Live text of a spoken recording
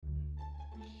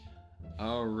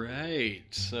All right,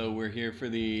 so we're here for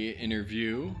the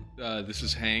interview. This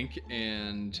is Hank,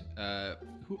 and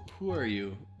who are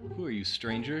you? Who are you,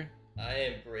 stranger? I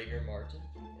am Gregor Martin.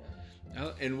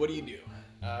 Oh, and what do you do?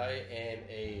 I am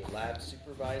a lab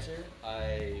supervisor.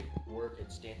 I work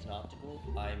at Stanton Optical.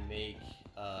 I make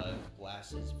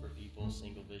glasses for people,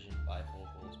 single vision,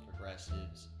 bifocals,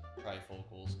 progressives,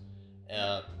 trifocals,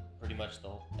 uh, pretty much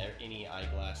any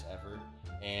eyeglass ever.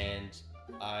 And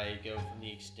I go from the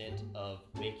extent of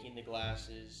making the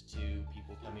glasses to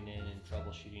people coming in and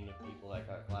troubleshooting with people that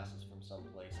got glasses from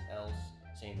someplace else,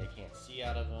 saying they can't see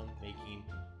out of them, making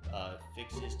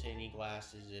fixes to any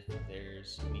glasses if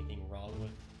there's anything wrong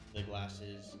with the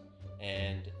glasses,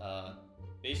 and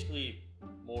basically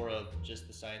more of just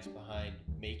the science behind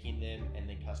making them and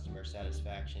then customer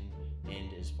satisfaction,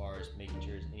 and as far as making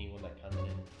sure anyone that comes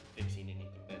in fixing anything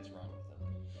that's wrong with them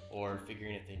or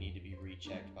figuring if they need to be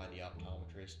rechecked by the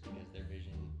optometrist because their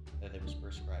vision that it was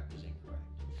prescribed was incorrect.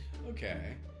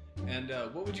 Okay, and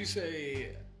what would you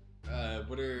say?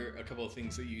 What are a couple of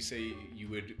things that you say you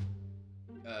would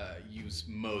use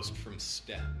most from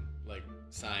STEM, like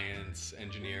science,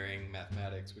 engineering,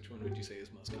 mathematics? Which one would you say is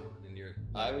most common in your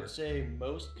I work? would say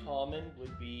most common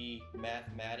would be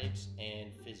mathematics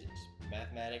and physics.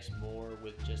 Mathematics more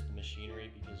with just the machinery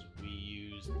because we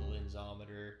use the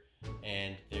lensometer,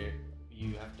 and there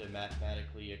you have to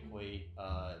mathematically equate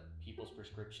people's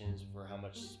prescriptions for how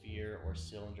much sphere or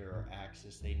cylinder or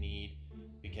axis they need,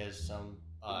 because some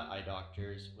eye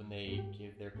doctors, when they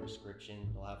give their prescription,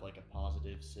 they'll have like a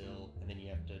positive sil, and then you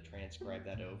have to transcribe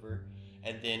that over.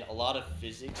 And then a lot of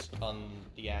physics on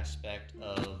the aspect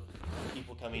of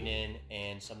people coming in,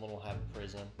 and someone will have a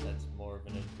prism that's more of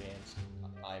an advanced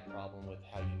eye problem with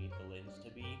how you need the lens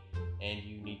to be, and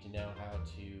you need to know how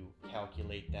to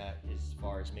calculate that as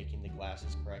far as making the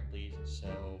glasses correctly,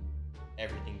 so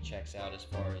everything checks out as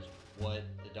far as what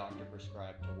the doctor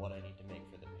prescribed to what I need to make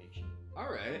for the patient.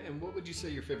 All right, and what would you say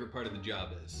your favorite part of the job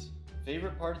is?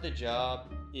 Favorite part of the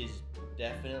job is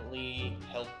definitely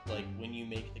help, like when you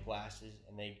make the glasses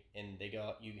and they go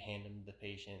out, you hand them to the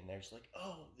patient and they're just like,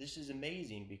 oh, this is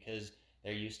amazing, because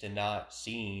they're used to not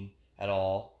seeing at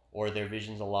all, or their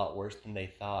vision's a lot worse than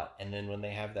they thought, and then when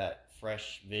they have that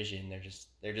fresh vision,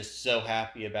 they're just so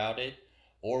happy about it.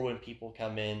 Or when people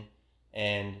come in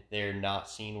and they're not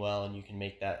seeing well, and you can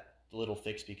make that little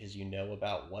fix because you know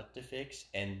about what to fix,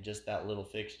 and just that little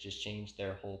fix just changed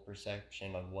their whole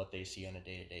perception on what they see on a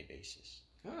day-to-day basis.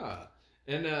 Ah,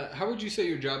 and how would you say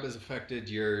your job has affected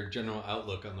your general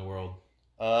outlook on the world?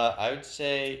 I would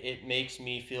say it makes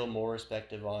me feel more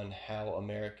respective on how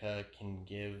America can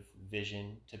give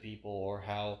vision to people, or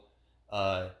how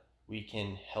uh, we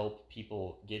can help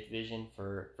people get vision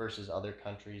for versus other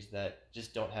countries that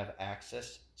just don't have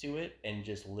access to it and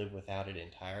just live without it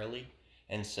entirely.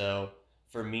 And so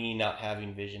for me, not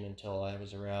having vision until I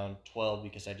was around 12,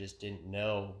 because I just didn't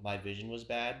know my vision was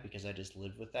bad because I just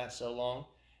lived with that so long,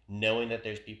 knowing that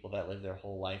there's people that live their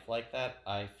whole life like that,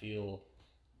 I feel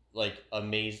like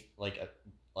amazed,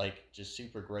 like just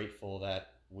super grateful that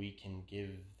we can give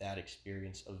that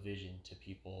experience of vision to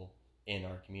people in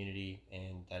our community,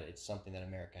 and that it's something that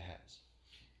America has.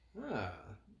 Ah,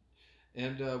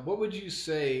 and what would you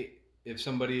say if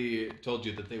somebody told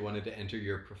you that they wanted to enter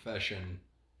your profession?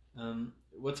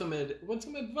 What's some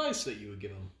advice that you would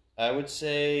give them? I would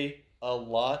say a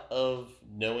lot of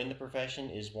knowing the profession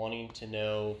is wanting to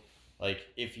know, like,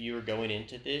 if you were going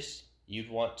into this, you'd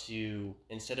want to,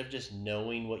 instead of just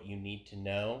knowing what you need to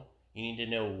know, you need to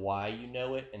know why you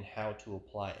know it and how to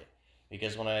apply it.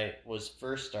 Because when I was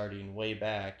first starting way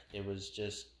back, it was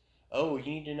just, oh, you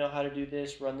need to know how to do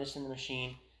this, run this in the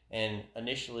machine. And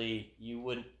initially, you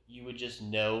would just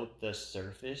know the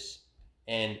surface,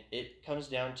 and it comes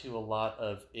down to a lot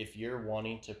of, if you're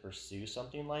wanting to pursue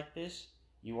something like this,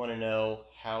 you want to know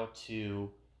how to,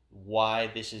 why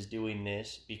this is doing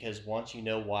this, because once you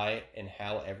know why and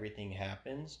how everything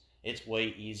happens, it's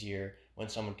way easier when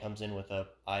someone comes in with a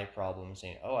eye problem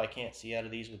saying, oh, I can't see out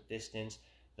of these with distance.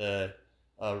 The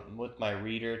with my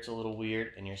reader, it's a little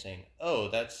weird, and you're saying, oh,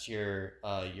 that's your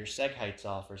seg height's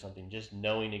off or something. Just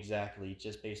knowing exactly,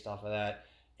 just based off of that,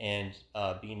 and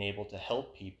being able to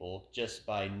help people just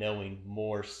by knowing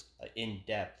more in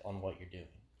depth on what you're doing.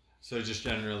 So just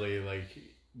generally like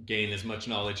gain as much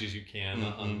knowledge as you can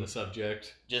on the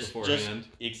subject Just beforehand.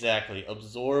 exactly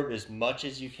absorb as much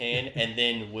as you can, and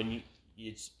then when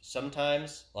it's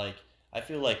sometimes, like, I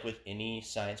feel like with any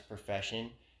science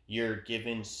profession, you're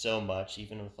given so much,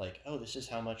 even with like, oh, this is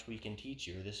how much we can teach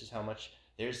you, or this is how much,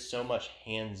 there's so much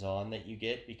hands-on that you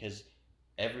get, because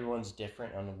everyone's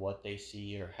different on what they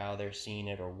see or how they're seeing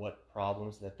it or what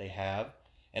problems that they have.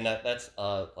 And that's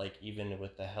like even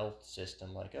with the health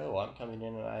system, like, oh, I'm coming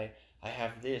in and I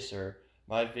have this, or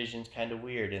my vision's kind of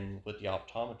weird. And with the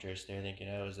optometrist, they're thinking,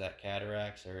 oh, is that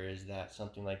cataracts or is that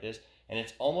something like this? And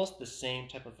it's almost the same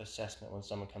type of assessment when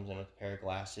someone comes in with a pair of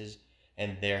glasses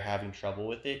and they're having trouble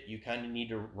with it. You kind of need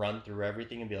to run through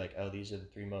everything and be like, oh, these are the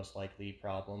three most likely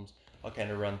problems. I'll kind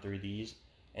of run through these.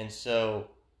 And so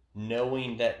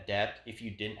knowing that depth, if you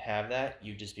didn't have that,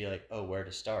 you'd just be like, oh, where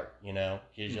to start, you know?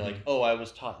 Because you're like, oh, I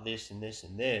was taught this and this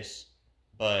and this,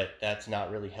 but that's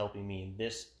not really helping me in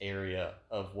this area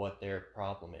of what their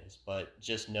problem is. But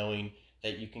just knowing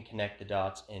that you can connect the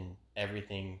dots and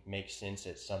everything makes sense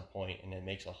at some point, and it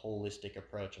makes a holistic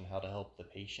approach on how to help the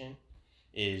patient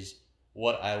is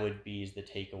what I would be is the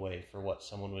takeaway for what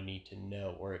someone would need to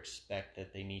know or expect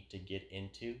that they need to get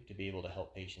into to be able to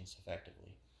help patients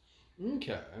effectively.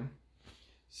 Okay.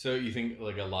 So you think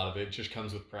like a lot of it just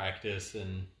comes with practice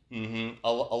and... A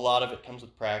lot of it comes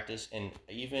with practice, and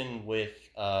even with,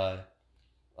 I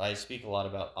speak a lot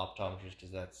about optometrists because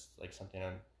that's like something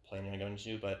I'm planning on going to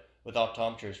do, but with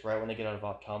optometrists, right when they get out of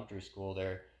optometry school,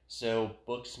 they're so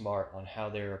book smart on how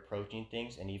they're approaching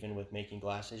things, and even with making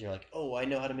glasses, you're like, oh, I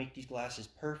know how to make these glasses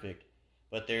perfect,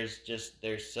 but there's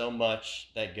so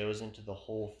much that goes into the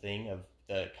whole thing of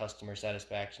the customer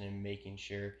satisfaction and making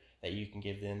sure that you can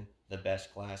give them the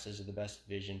best glasses or the best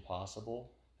vision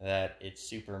possible, that it's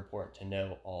super important to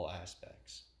know all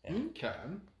aspects. Yeah. Okay.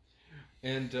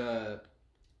 And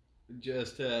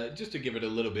just to give it a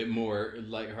little bit more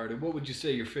lighthearted, what would you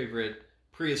say your favorite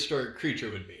prehistoric creature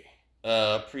would be?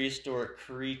 Prehistoric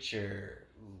creature.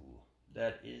 Ooh,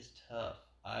 that is tough.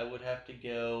 I would have to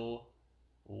go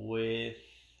with...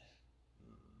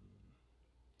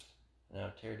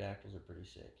 No, pterodactyls are pretty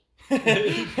sick.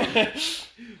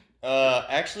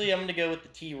 Actually, I'm going to go with the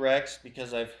T-Rex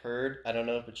because I've heard, I don't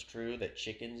know if it's true, that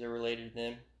chickens are related to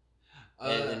them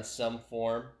in some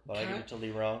form, but I could be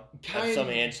totally wrong. Have some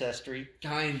ancestry.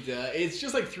 Kinda. It's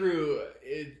just like through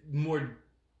it more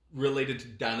related to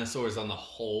dinosaurs on the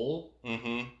whole.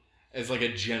 As like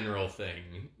a general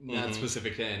thing, not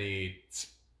specific to any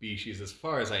species as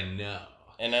far as I know.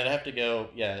 And I'd have to go,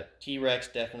 T-Rex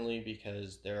definitely,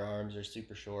 because their arms are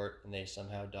super short and they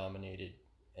somehow dominated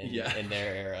in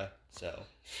their era. So,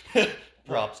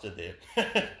 props to them.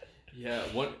 Yeah,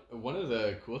 one of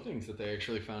the cool things that they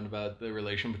actually found about the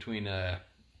relation between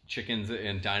chickens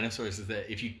and dinosaurs is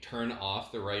that if you turn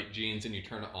off the right genes and you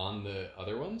turn on the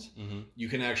other ones, you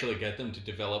can actually get them to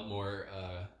develop more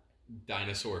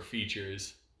dinosaur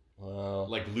features. Wow.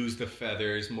 Like lose the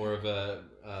feathers, more of a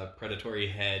predatory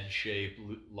head shape,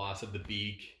 loss of the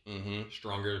beak,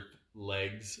 stronger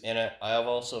legs. And I've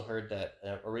also heard that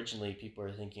originally people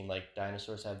are thinking like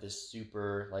dinosaurs have this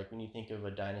super, like when you think of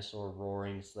a dinosaur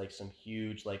roaring, it's like some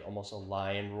huge, like almost a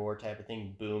lion roar type of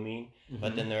thing booming.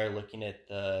 But then they're looking at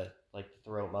the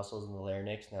throat muscles and the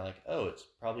larynx, and they're like, oh, it's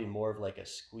probably more of like a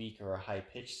squeak or a high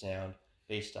pitched sound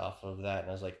based off of that. And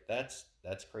I was like, that's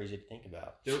crazy to think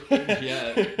about.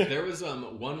 There was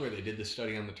one where they did the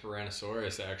study on the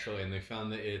Tyrannosaurus actually, and they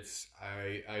found that it's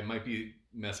I might be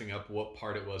messing up what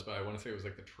part it was, but I want to say it was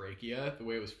like the trachea. The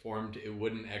way it was formed, it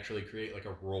wouldn't actually create like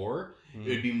a roar. It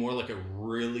would be more like a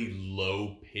really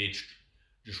low pitched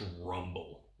just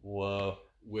rumble. Whoa.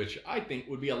 Which I think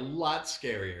would be a lot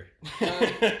scarier.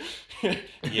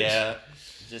 Yeah,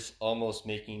 just almost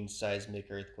making seismic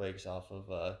earthquakes off of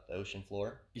the ocean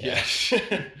floor. Yeah.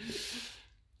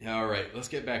 All right, let's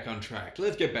get back on track.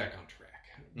 What's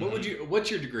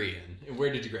your degree in, and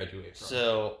where did you graduate from?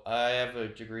 So I have a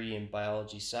degree in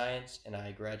biology science, and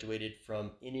I graduated from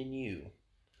NNU.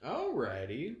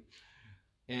 Alrighty.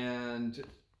 And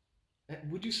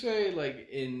would you say, like,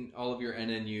 in all of your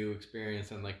NNU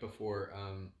experience and, like, before,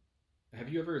 have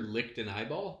you ever licked an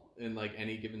eyeball in, like,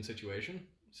 any given situation?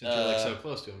 Since you're, like, so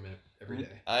close to them every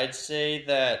day. I'd say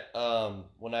that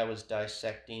when I was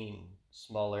dissecting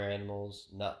smaller animals,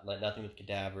 nothing with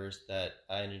cadavers, that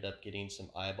I ended up getting some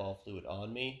eyeball fluid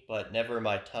on me, but never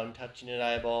my tongue touching an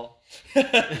eyeball.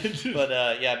 But,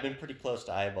 I've been pretty close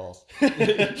to eyeballs.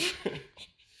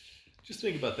 Just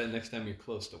think about that next time you're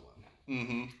close to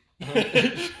one.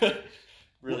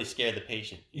 Really scare the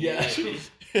patient. Yeah.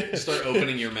 Start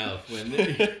opening your mouth when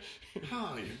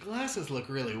oh, your glasses look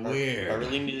really weird. I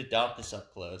really need to adopt this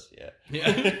up close.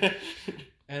 Yeah.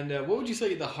 And what would you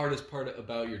say the hardest part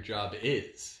about your job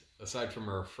is, aside from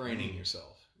refraining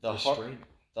yourself? The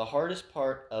hardest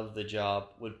part of the job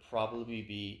would probably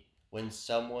be when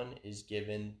someone is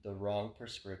given the wrong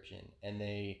prescription and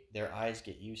their eyes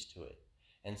get used to it.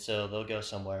 And so they'll go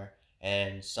somewhere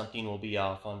and something will be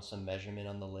off on some measurement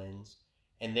on the lens,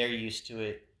 and they're used to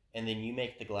it, and then you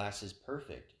make the glasses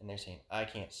perfect, and they're saying, I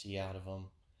can't see out of them,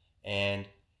 And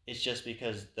it's just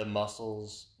because the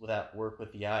muscles that work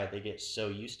with the eye, they get so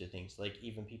used to things. Like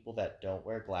even people that don't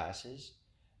wear glasses,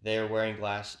 they don't wear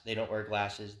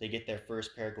glasses, they get their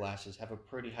first pair of glasses, have a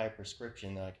pretty high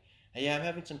prescription. They're like, hey, yeah, I'm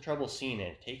having some trouble seeing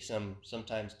it. It takes them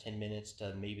sometimes 10 minutes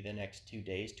to maybe the next 2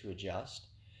 days to adjust.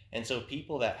 And so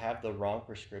people that have the wrong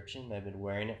prescription, they've been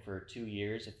wearing it for 2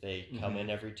 years, if they come in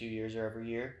every 2 years or every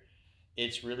year,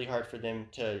 it's really hard for them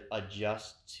to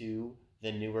adjust to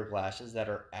the newer glasses that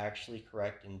are actually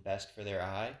correct and best for their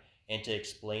eye, and to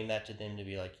explain that to them, to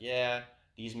be like, yeah,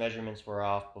 these measurements were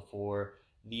off before,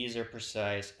 these are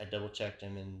precise, I double checked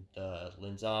them in the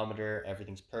lensometer,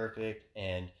 everything's perfect,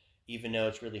 and even though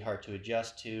it's really hard to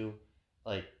adjust to,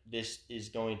 like, this is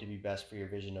going to be best for your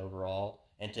vision overall.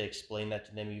 And to explain that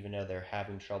to them, even though they're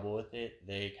having trouble with it,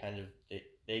 they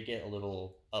get a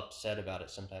little upset about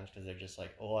it sometimes, because they're just like,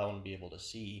 oh, I want to be able to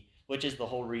see, which is the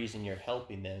whole reason you're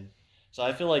helping them. So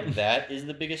I feel like that is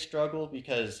the biggest struggle,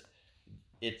 because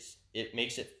it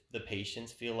makes the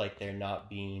patients feel like they're not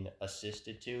being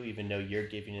assisted to, even though you're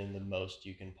giving them the most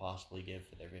you can possibly give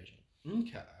for their vision.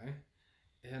 Okay.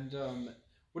 And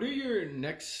what are your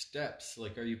next steps?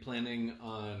 Like, are you planning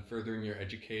on furthering your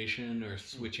education or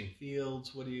switching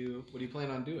fields? What do you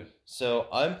plan on doing? So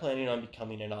I'm planning on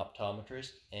becoming an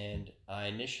optometrist, and I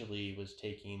initially was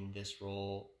taking this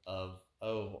role of,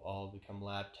 oh, I'll become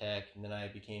lab tech, and then I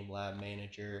became lab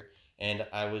manager, and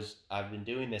I've been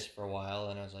doing this for a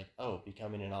while, and I was like, oh,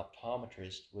 becoming an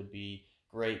optometrist would be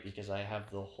great, because I have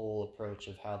the whole approach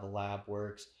of how the lab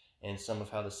works and some of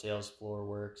how the sales floor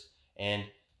works. And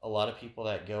a lot of people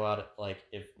that go out, like,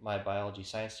 if my biology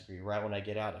science degree, right when I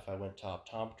get out, if I went to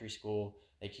optometry school,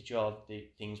 they teach you all the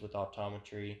things with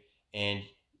optometry, and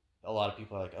a lot of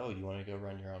people are like, oh, you want to go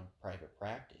run your own private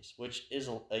practice, which is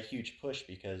a huge push,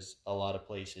 because a lot of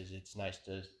places, it's nice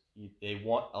to, they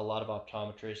want, a lot of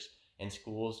optometrists and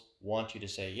schools want you to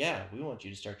say, yeah, we want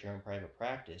you to start your own private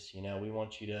practice. You know, we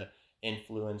want you to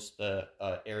influence the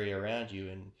area around you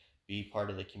and be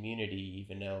part of the community,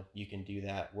 even though you can do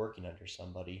that working under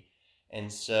somebody.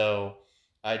 And so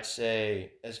I'd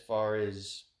say, as far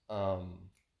as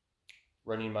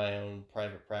running my own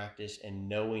private practice and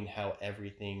knowing how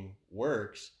everything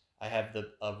works, I have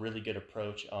a really good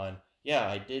approach on, yeah,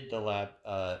 I did the lab,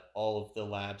 all of the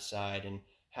lab side, and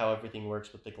how everything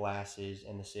works with the glasses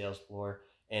and the sales floor,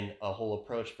 and a whole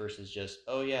approach, versus just,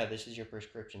 oh yeah, this is your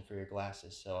prescription for your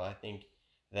glasses. So I think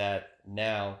that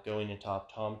now going into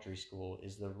optometry school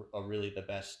is really the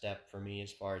best step for me,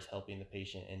 as far as helping the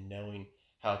patient and knowing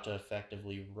how to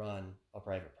effectively run a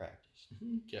private practice.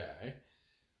 Okay.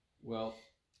 Well,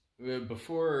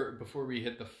 before we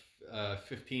hit the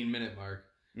 15-minute mark,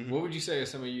 what would you say are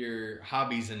some of your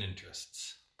hobbies and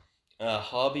interests?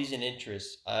 Hobbies and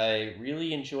interests. I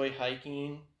really enjoy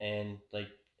hiking, and like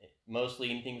mostly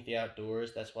anything with the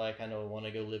outdoors. That's why I kind of want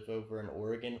to go live over in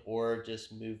Oregon, or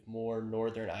just move more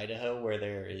northern Idaho, where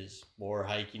there is more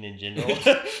hiking in general.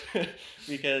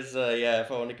 Because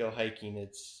if I want to go hiking,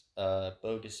 it's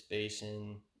Bogus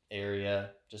Basin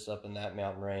area, just up in that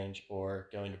mountain range, or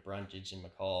going to Brundage in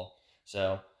McCall.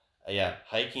 So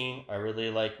hiking. I really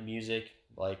like music,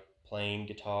 like playing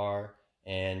guitar,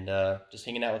 and just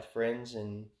hanging out with friends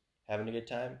and having a good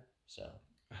time. So.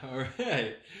 All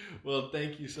right. Well,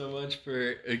 thank you so much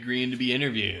for agreeing to be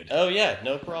interviewed. Oh, yeah,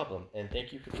 no problem. And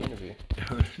thank you for the interview.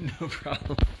 No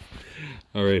problem.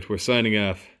 All right, we're signing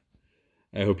off.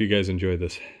 I hope you guys enjoyed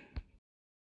this.